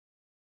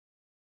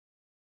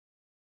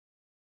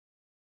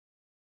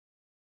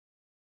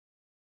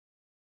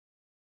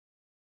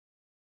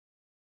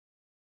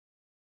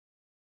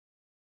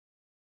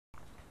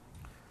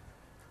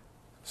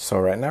So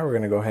right now we're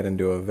going to go ahead and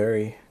do a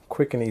very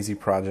quick and easy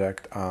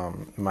project.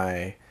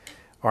 My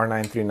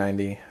R9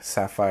 390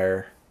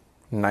 Sapphire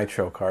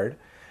Nitro card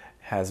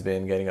has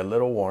been getting a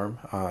little warm,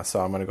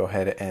 so I'm going to go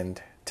ahead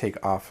and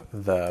take off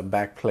the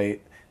back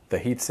plate, the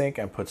heatsink,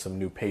 and put some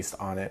new paste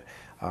on it.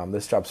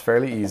 This job's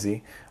fairly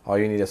easy. All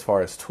you need as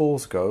far as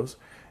tools goes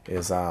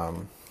is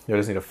you'll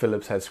just need a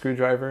Phillips head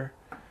screwdriver.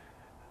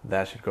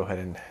 That should go ahead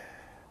and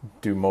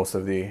do most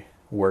of the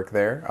work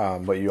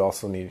there, but you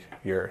also need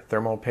your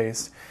thermal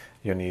paste.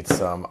 You'll need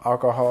some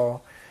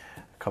alcohol,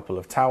 a couple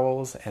of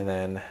towels, and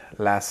then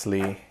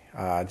lastly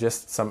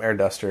just some air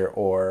duster,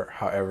 or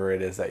however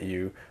it is that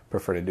you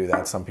prefer to do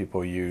that. Some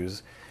people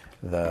use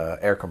the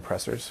air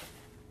compressors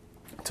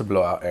to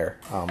blow out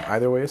air.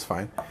 Either way is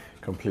fine,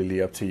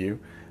 completely up to you.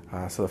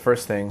 So the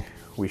first thing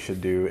we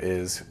should do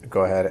is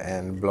go ahead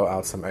and blow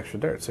out some extra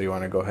dirt. So you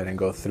want to go ahead and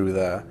go through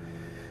the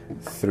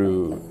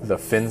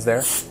fins there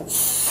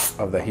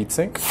of the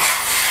heatsink.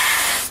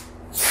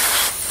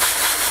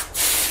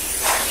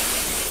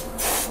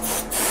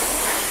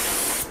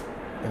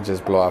 And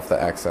just blow off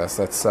the excess.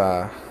 Let's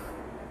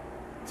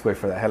wait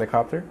for that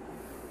helicopter.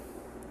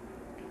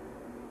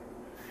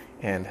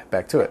 And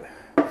back to it.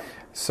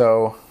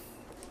 So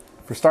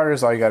for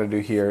starters, all you got to do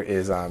here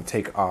is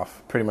take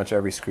off pretty much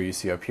every screw you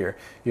see up here.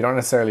 You don't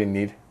necessarily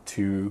need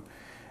to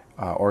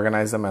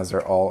organize them as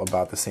they're all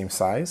about the same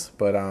size,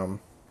 but you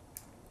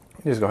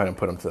just go ahead and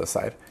put them to the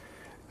side.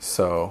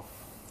 So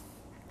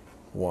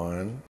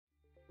 1,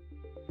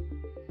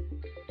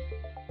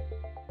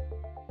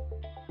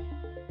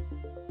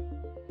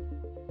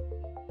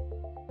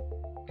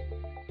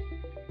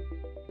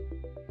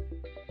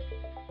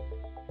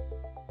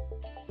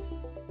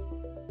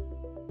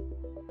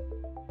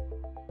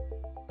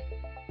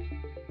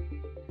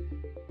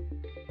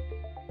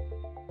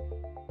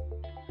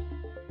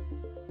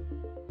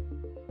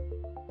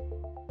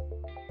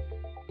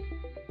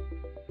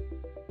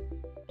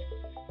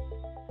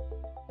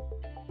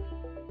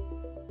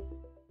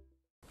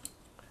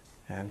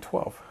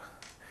 12.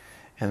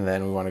 And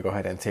then we want to go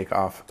ahead and take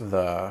off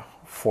the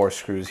 4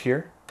 screws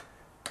here.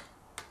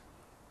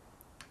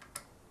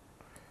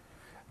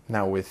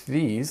 Now with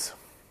these,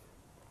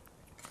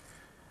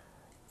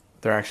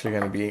 they're actually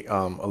going to be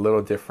a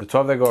little different. The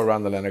 12 that go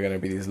around the lens are going to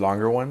be these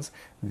longer ones.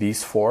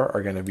 These 4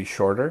 are going to be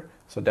shorter,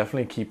 so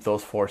definitely keep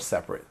those 4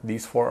 separate.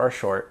 These 4 are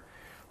short,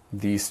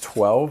 these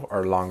 12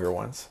 are longer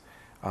ones,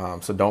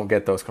 so don't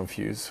get those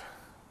confused.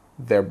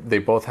 They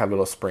both have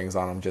little springs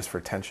on them just for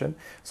tension.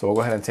 So we'll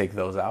go ahead and take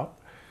those out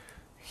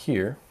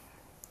here.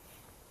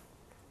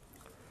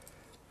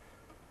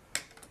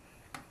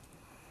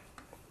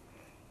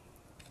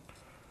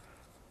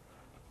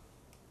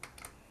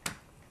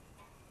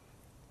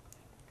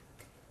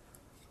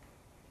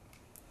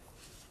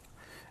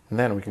 And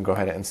then we can go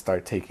ahead and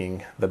start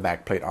taking the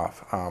back plate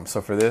off.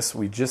 So for this,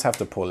 we just have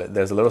to pull it.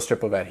 There's a little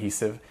strip of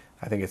adhesive.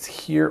 I think it's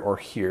here or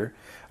here.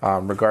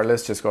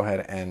 Regardless, just go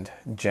ahead and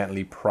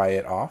gently pry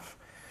it off.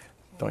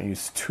 Don't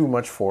use too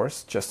much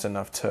force, just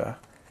enough to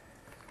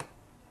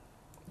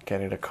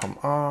get it to come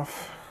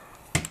off.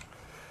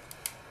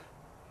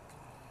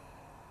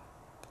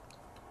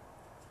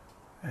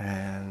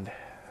 And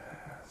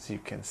as you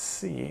can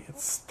see,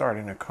 it's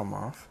starting to come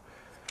off.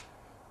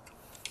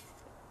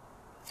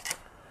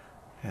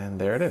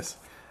 And there it is.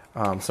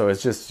 So it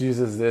just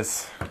uses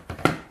this.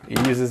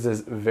 It uses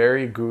this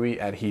very gooey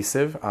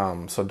adhesive,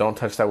 so don't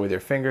touch that with your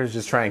fingers.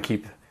 Just try and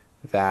keep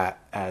that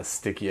as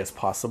sticky as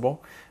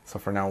possible. So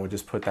for now, we'll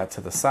just put that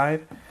to the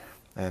side,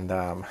 and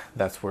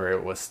that's where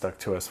it was stuck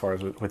to as far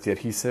as with the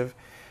adhesive.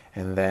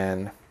 And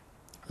then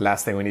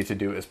last thing we need to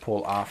do is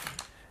pull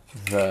off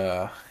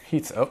the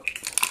heats. Oh,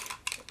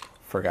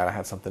 forgot I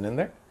had something in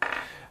there.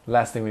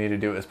 Last thing we need to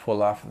do is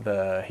pull off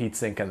the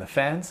heatsink and the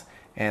fans,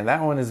 and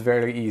that one is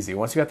very easy.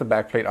 Once you got the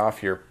back plate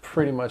off, you're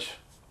pretty much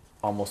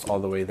almost all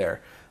the way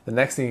there. The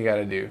next thing you got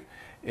to do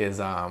is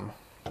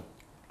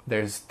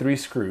there's 3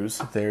 screws.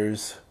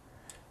 There's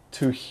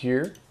 2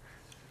 here.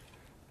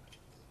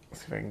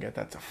 Let's see if I can get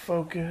that to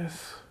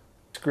focus.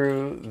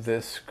 Screw,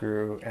 this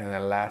screw, and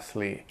then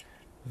lastly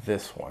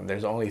this one.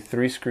 There's only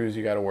 3 screws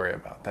you got to worry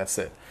about. That's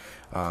it.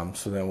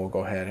 So then we'll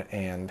go ahead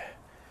and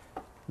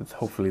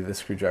hopefully this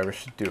screwdriver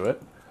should do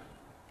it.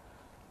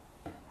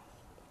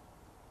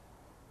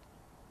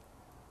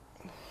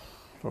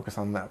 Focus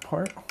on that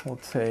part. We'll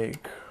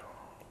take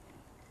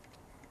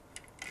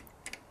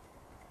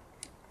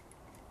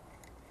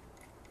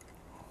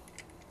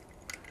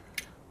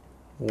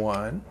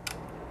 1,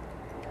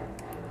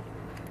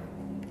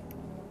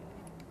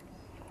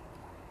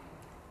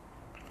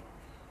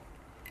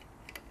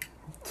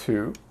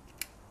 2.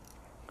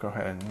 Go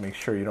ahead and make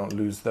sure you don't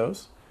lose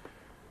those.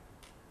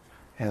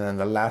 And then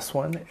the last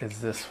one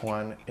is this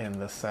one in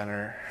the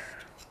center.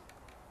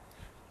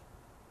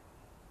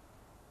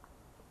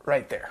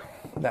 Right there.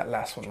 That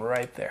last one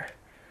right there.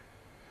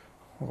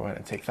 We'll go ahead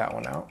and take that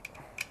one out.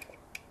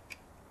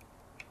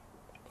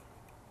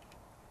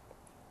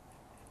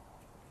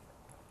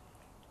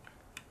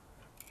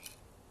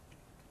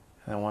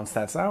 And once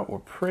that's out, we're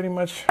pretty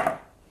much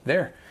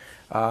there.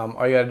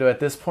 All you gotta do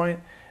at this point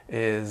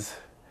is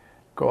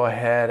go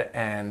ahead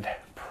and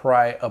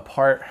pry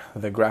apart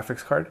the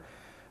graphics card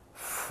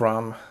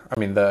from,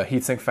 the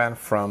heatsink fan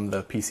from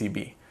the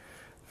PCB.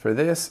 For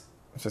this,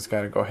 just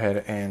got to go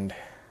ahead and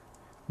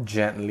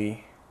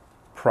gently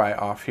pry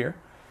off here,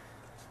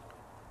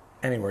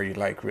 anywhere you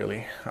like,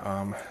 really.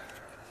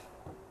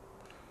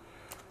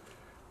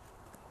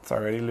 It's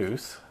already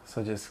loose,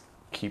 so just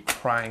keep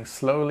prying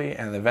slowly,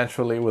 and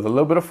eventually with a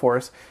little bit of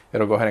force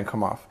it'll go ahead and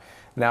come off.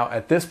 Now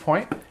at this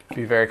point,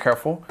 be very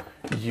careful.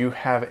 You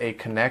have a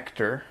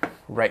connector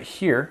right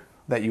here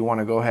that you want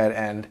to go ahead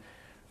and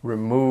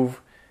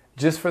remove,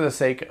 just for the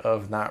sake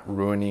of not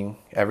ruining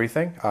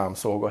everything.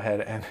 So we'll go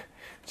ahead and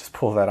just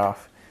pull that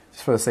off,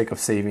 just for the sake of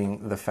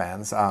saving the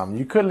fans.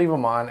 You could leave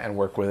them on and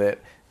work with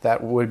it.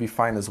 That would be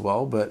fine as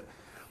well, but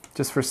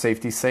just for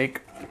safety's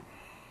sake,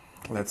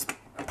 let's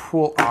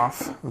pull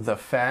off the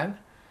fan,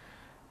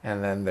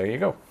 and then there you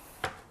go.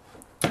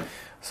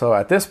 So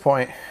at this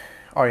point,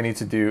 all you need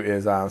to do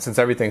is, since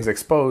everything's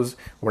exposed,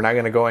 we're not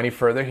going to go any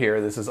further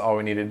here. This is all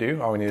we need to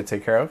do, all we need to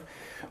take care of.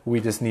 We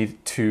just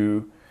need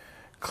to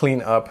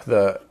clean up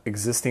the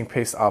existing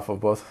paste off of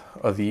both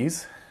of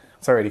these.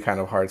 It's already kind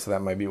of hard, so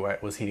that might be why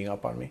it was heating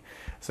up on me.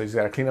 So you just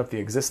got to clean up the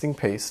existing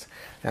paste.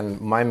 And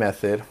my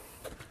method,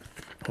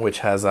 which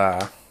has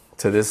to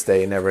this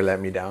day never let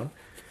me down,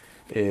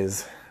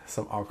 is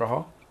some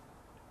alcohol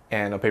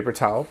and a paper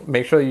towel.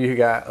 Make sure you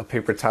got a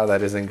paper towel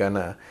that isn't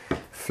gonna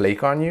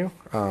flake on you,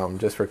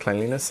 just for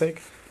cleanliness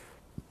sake.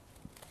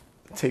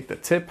 Take the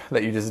tip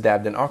that you just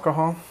dabbed in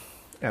alcohol,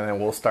 and then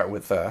we'll start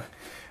with the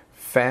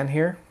fan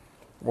here.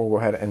 We'll go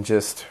ahead and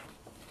just,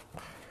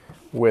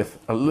 with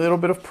a little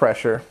bit of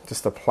pressure,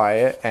 just apply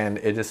it, and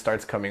it just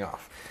starts coming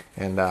off.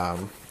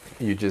 And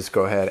you just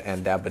go ahead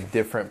and dab a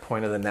different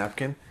point of the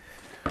napkin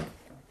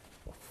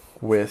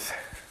with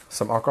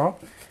some alcohol,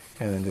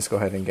 and then just go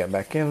ahead and get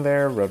back in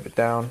there, rub it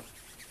down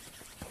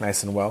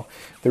nice and well.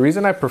 The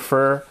reason I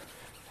prefer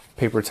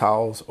paper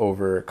towels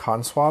over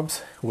cotton swabs,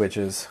 which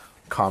is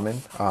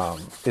common,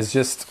 is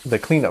just the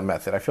cleanup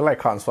method. I feel like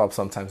cotton swabs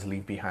sometimes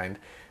leave behind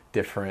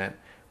different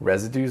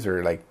residues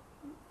or like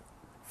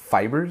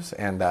fibers,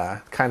 and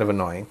kind of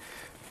annoying,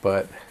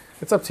 but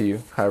it's up to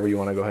you, however you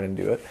want to go ahead and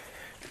do it.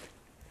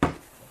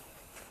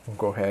 We'll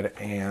go ahead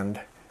and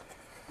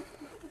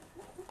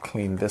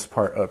clean this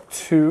part up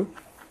too.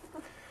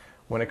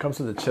 When it comes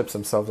to the chips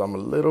themselves, I'm a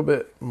little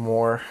bit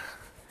more,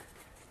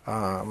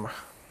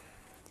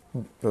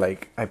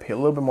 like I pay a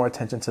little bit more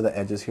attention to the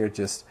edges here,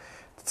 just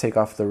to take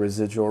off the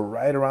residual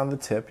right around the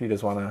tip. You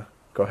just want to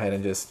go ahead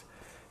and just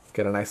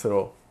get a nice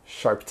little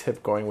sharp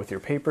tip going with your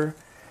paper.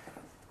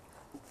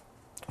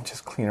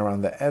 Just clean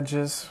around the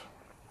edges,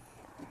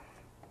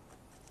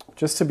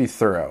 just to be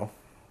thorough.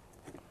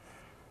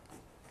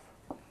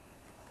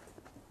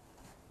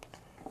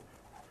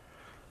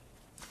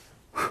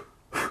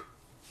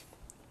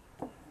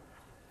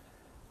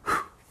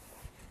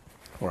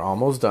 We're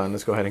almost done.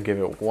 Let's go ahead and give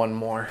it one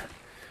more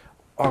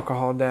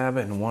alcohol dab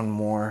and one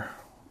more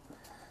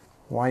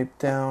wipe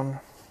down.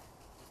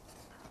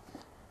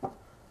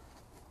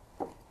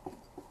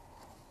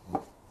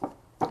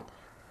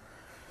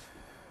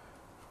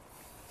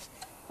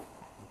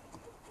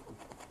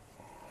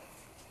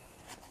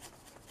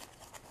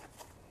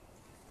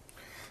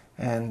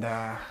 And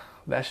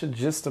that should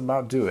just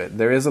about do it.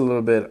 There is a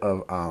little bit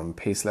of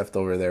paste left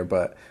over there,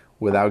 but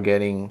without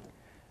getting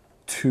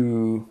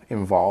too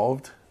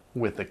involved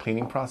with the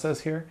cleaning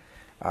process here,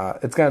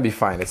 it's gonna be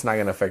fine. It's not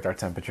gonna affect our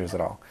temperatures at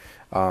all.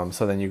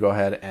 So then you go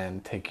ahead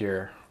and take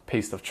your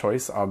paste of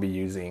choice. I'll be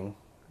using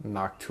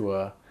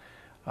Noctua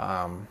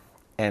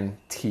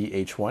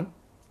NTH1.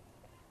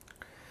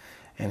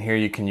 And here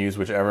you can use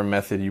whichever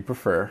method you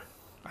prefer.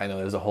 I know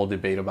there's a whole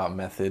debate about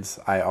methods.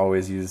 I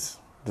always use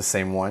the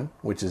same one,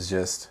 which is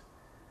just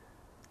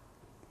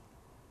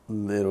a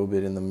little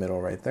bit in the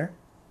middle right there.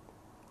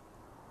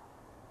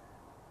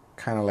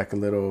 Kind of like a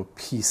little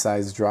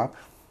pea-sized drop.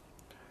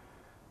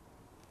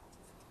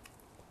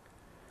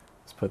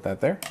 Let's put that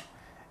there.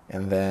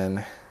 And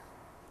then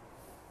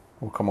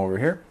we'll come over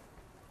here.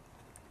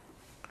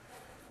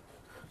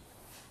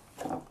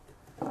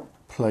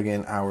 Plug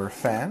in our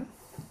fan.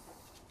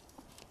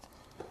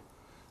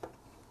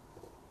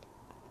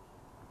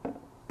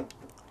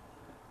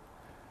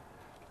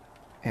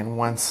 And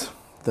once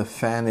the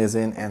fan is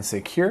in and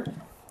secure, you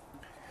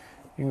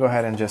can go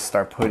ahead and just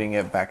start putting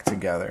it back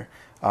together.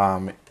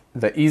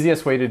 The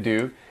easiest way to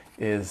do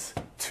is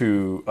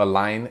to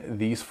align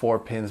these 4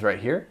 pins right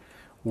here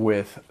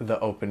with the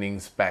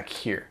openings back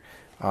here.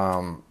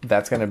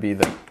 That's going to be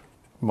the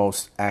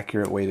most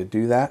accurate way to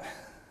do that.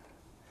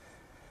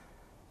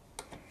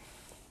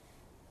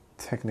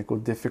 Technical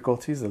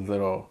difficulties, a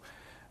little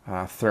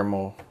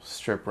thermal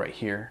strip right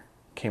here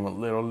came a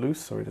little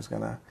loose, so we're just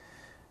going to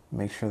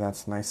make sure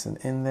that's nice and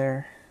in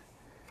there.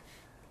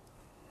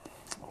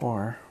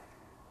 Or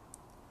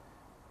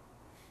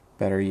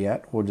better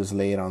yet, we'll just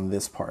lay it on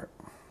this part.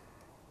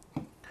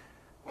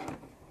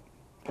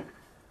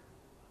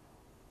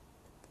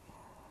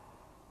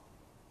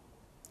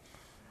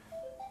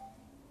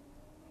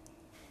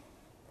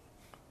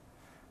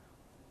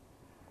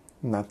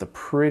 Not the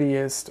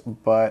prettiest,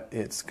 but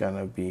it's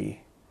gonna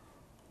be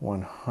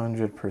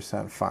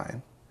 100%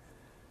 fine.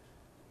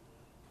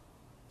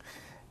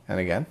 And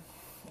again,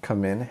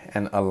 come in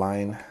and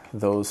align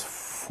those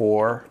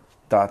 4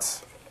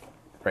 dots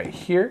right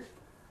here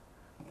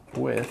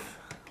with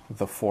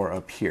the 4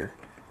 up here.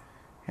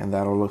 And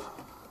that'll look,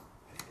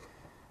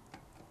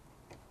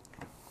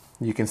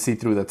 you can see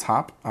through the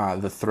top,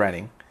 the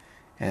threading,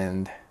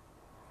 and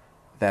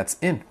that's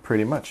in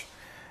pretty much.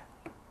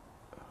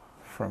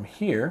 From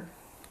here,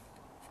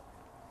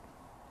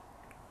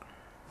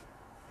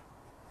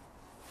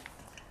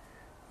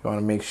 you want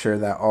to make sure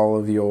that all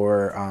of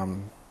your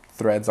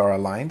threads are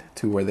aligned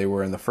to where they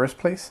were in the first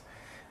place,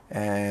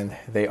 and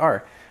they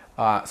are.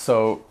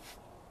 So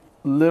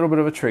a little bit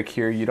of a trick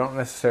here. You don't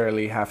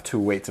necessarily have to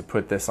wait to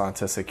put this on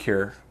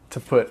to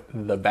put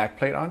the back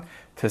plate on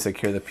to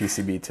secure the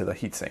PCB to the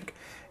heatsink.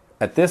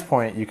 At this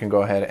point, you can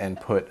go ahead and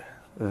put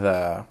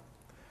the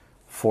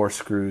 4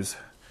 screws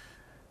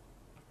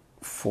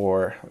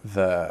for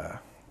the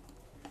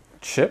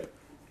chip.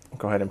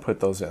 Go ahead and put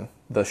those in.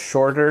 The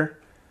short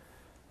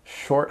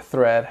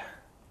thread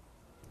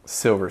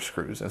silver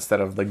screws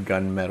instead of the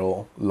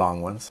gunmetal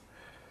long ones.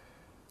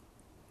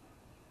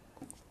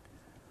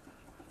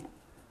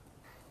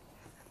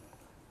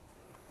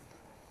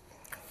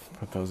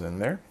 Put those in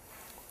there.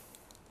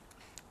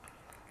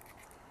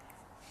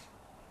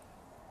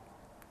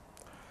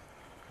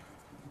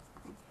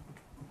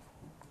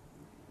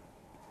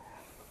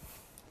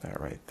 That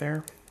right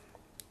there.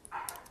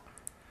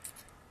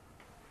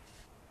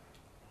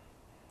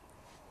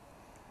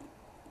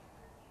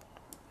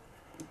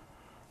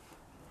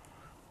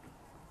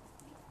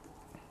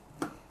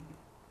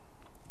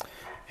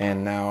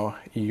 And now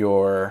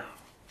your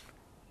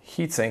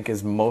heatsink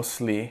is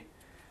mostly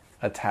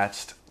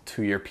attached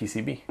to your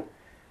PCB.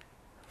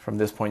 From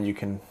this point you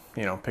can,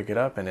 pick it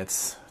up and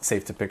it's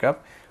safe to pick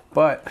up,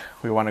 but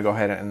we want to go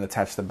ahead and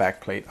attach the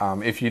back plate.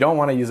 If you don't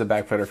want to use a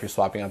back plate, or if you're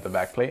swapping out the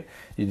back plate,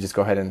 you just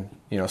go ahead and,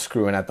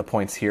 screw in at the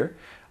points here.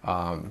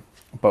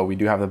 But we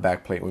do have the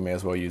back plate, we may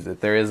as well use it.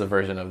 There is a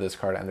version of this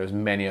card and there's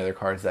many other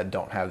cards that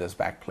don't have this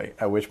back plate,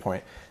 at which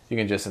point you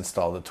can just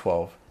install the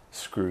 12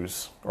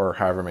 screws or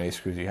however many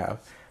screws you have.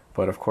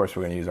 But of course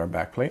we're going to use our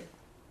back plate.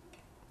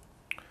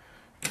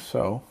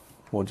 So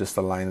we'll just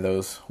align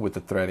those with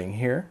the threading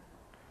here.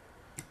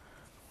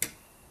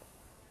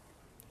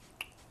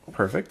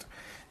 Perfect.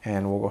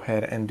 And we'll go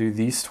ahead and do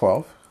these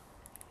 12.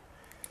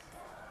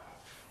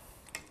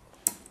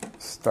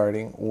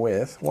 Starting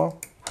with,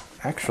 well,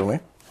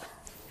 actually,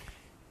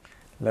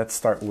 let's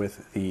start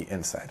with the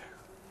inside.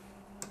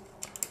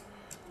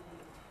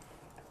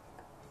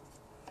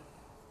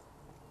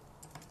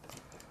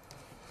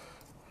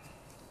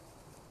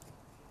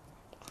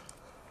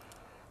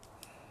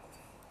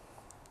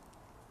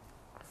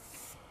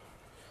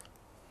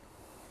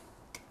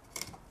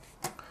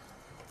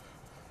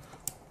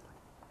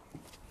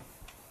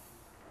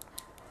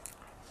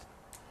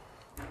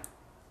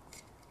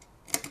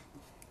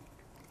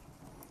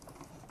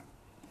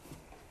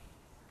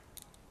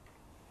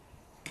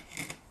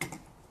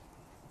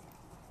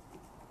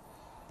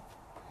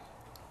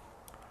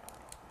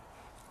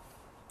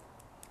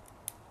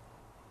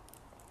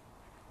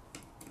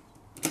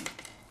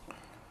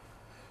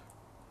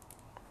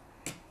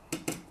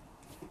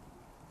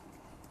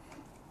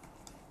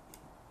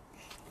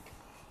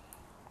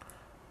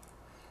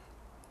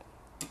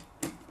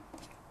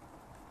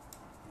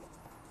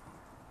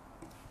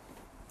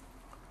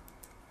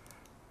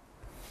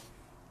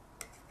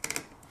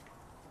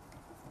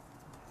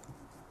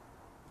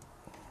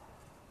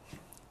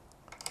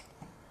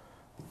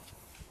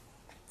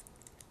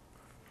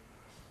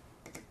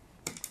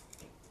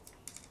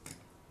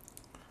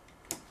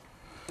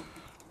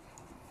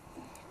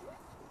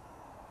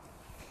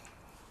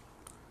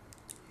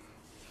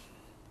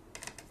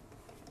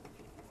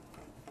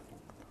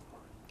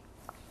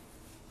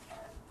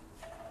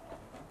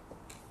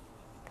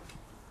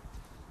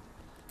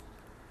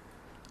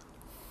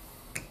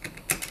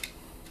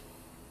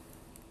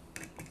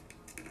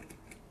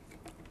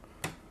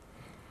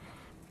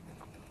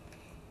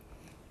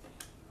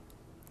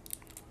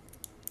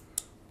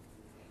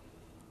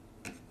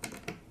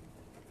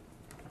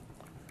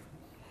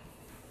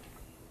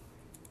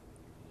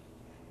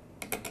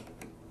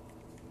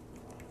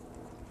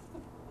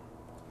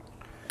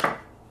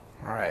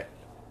 All right,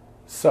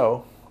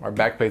 so our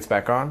back plate's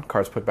back on,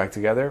 card's put back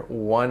together.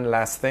 One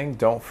last thing,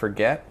 don't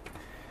forget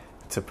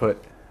to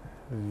put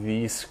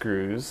these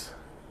screws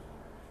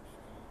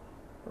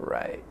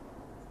right,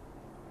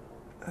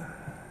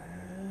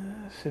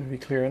 should be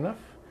clear enough,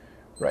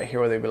 right here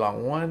where they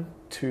belong. 1,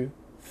 2,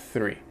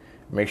 3.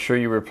 Make sure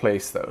you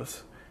replace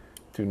those.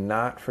 Do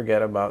not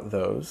forget about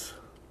those.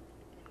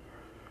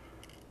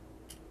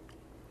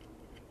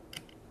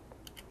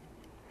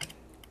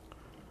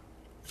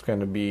 It's going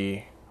to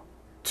be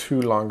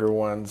 2 longer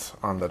ones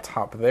on the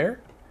top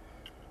there.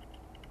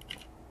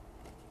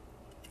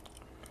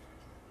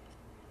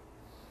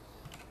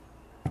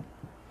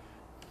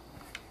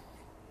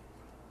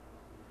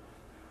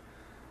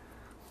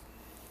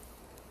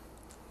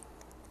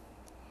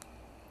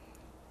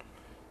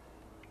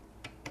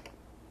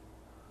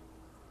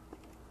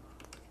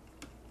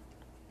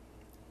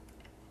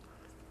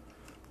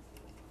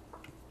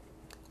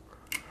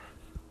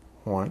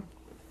 1.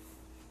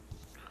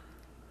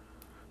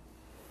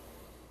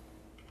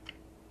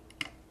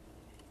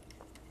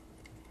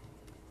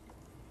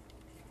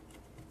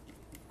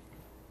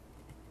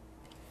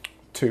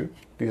 2.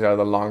 These are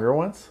the longer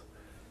ones.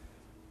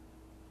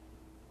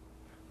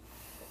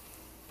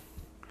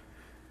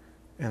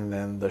 And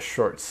then the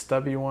short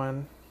stubby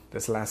one,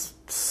 this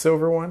last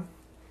silver one,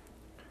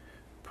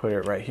 put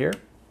it right here.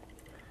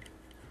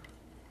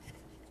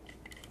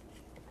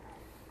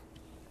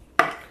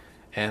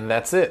 And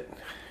that's it.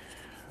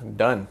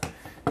 Done.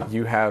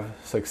 You have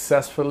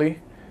successfully,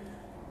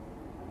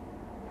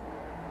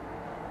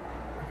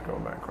 go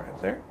back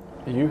right there.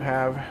 You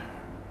have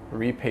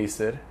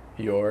repasted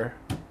your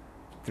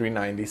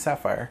 390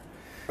 Sapphire,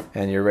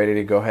 and you're ready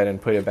to go ahead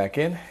and put it back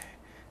in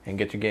and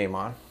get your game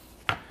on.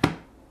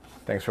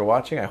 Thanks for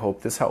watching. I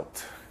hope this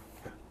helped.